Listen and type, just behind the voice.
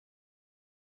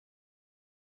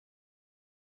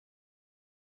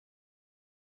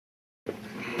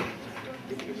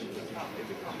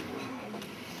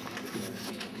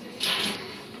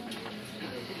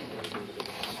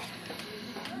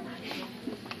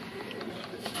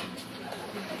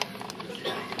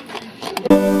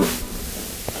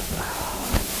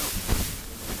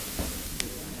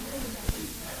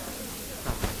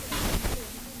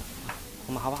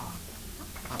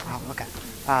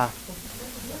Oh,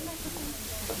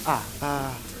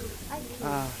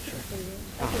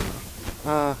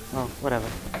 whatever.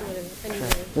 Sure.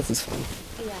 This is fun.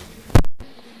 Yeah.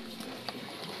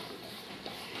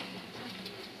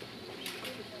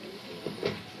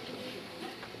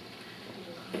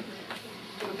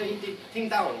 听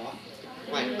到我？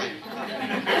喂。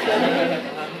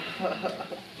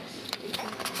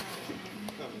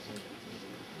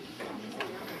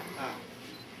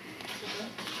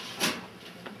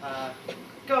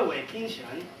各位评审，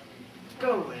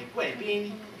各位贵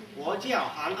宾，我叫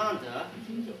韩安德，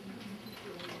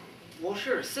我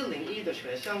是401的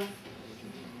学生。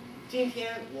今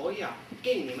天我要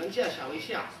给你们介绍一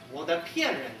下我的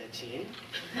骗人的琴。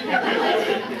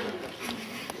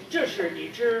这是一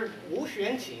支无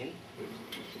弦琴。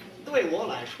对我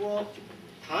来说，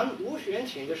弹无弦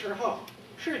琴的时候，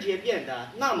世界变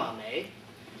得那么美。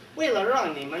为了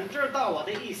让你们知道我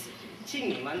的意思，请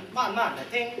你们慢慢的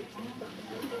听。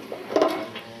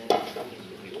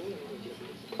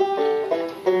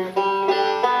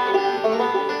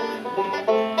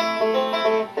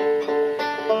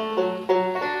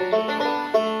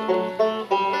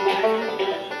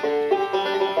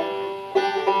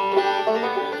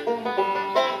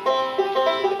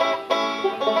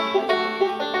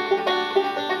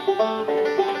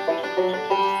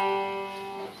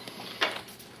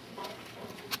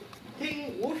听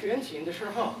无弦琴的时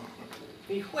候，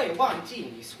你会忘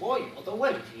记你所有的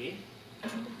问题，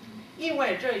因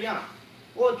为这样，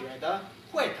我觉得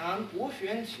会弹无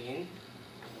弦琴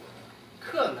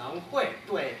可能会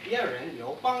对别人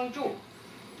有帮助。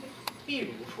比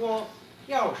如说，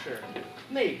要是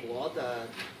美国的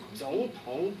总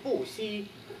统布希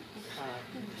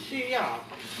需要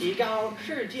提高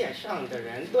世界上的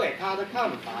人对他的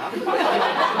看法，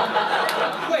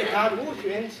会弹无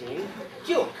弦琴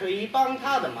就可以帮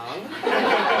他的忙。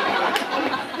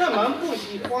人们不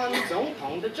喜欢总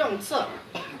统的政策，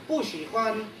不喜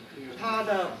欢他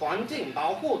的环境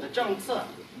保护的政策，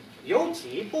尤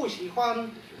其不喜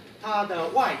欢他的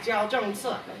外交政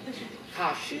策。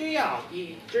他需要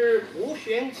一支无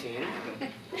弦琴。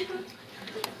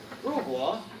如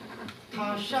果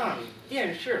他上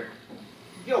电视，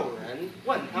有人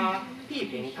问他、批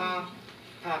评他，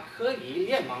他可以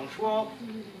连忙说：“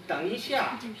等一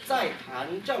下，在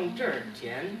谈政治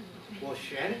前，我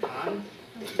先弹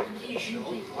一首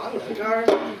欢乐歌。”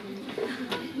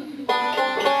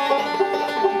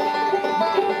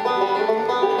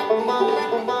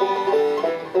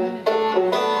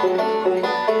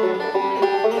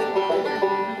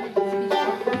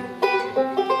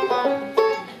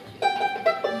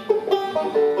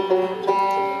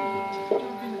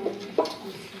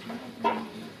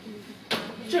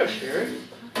这时，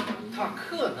他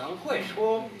可能会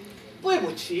说：“对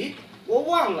不起，我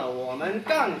忘了我们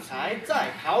刚才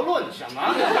在讨论什么。”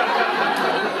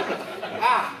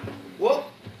啊，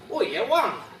我也忘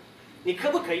了，你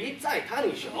可不可以再弹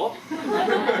一首？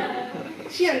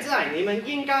现在你们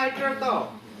应该知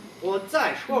道我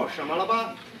在说什么了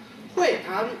吧？会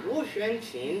弹无弦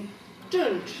琴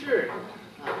真是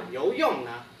有用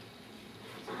呢。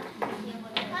你们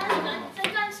在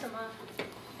干什么？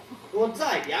我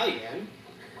在表演。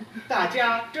大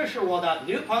家，这是我的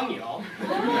女朋友。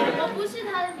我不是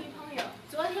他的女朋友。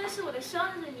昨天是我的生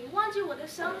日，你忘记我的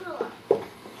生日了？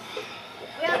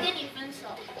我要跟你分手。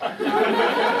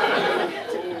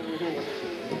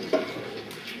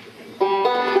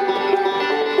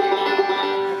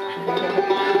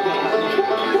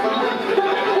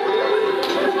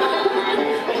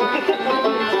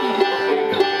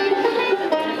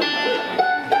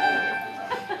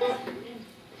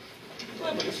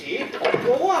对不起，我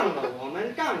忘了我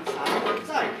们刚才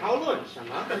在讨论什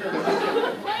么。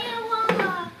我也忘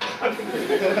了。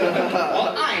我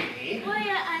爱你。我也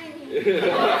爱你。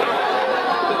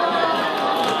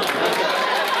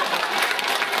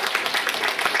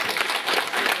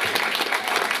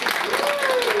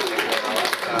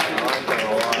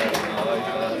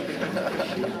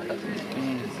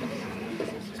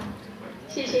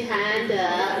谢谢韩安德，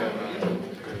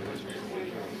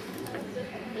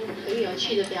很有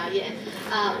趣的表演。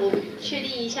我们确定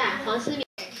一下，黄思敏。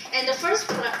And the first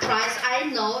prize, I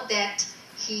know that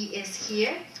he is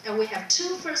here, and we have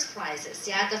 2 first prizes.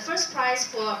 Yeah, the first prize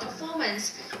for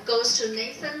performance goes to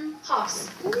Nathan Hobbs.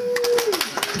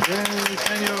 Yay,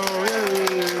 Nathaniel!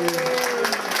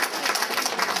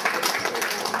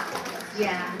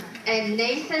 Yeah, and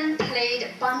Nathan played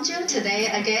banjo today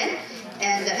again,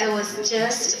 and it was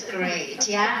just great.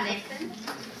 Yeah, Nathan.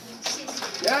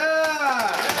 Yeah.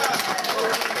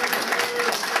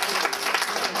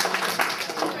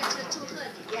 祝贺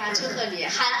你呀！祝贺你，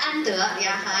韩安德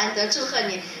呀，韩安德，祝贺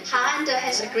你。韩安德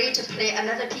has agreed to play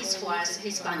another piece for us,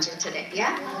 his banjo today.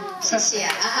 Yeah， 谢谢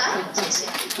谢谢。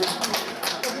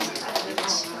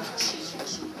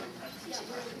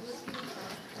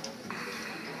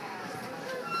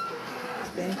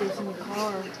Banjo's in the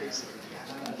car.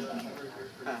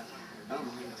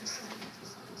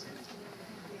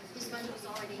 His banjo is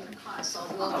already in the car, so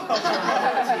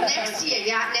next year,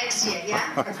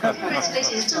 yeah.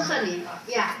 Congratulations, 祝贺你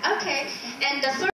 ，yeah, okay. And the first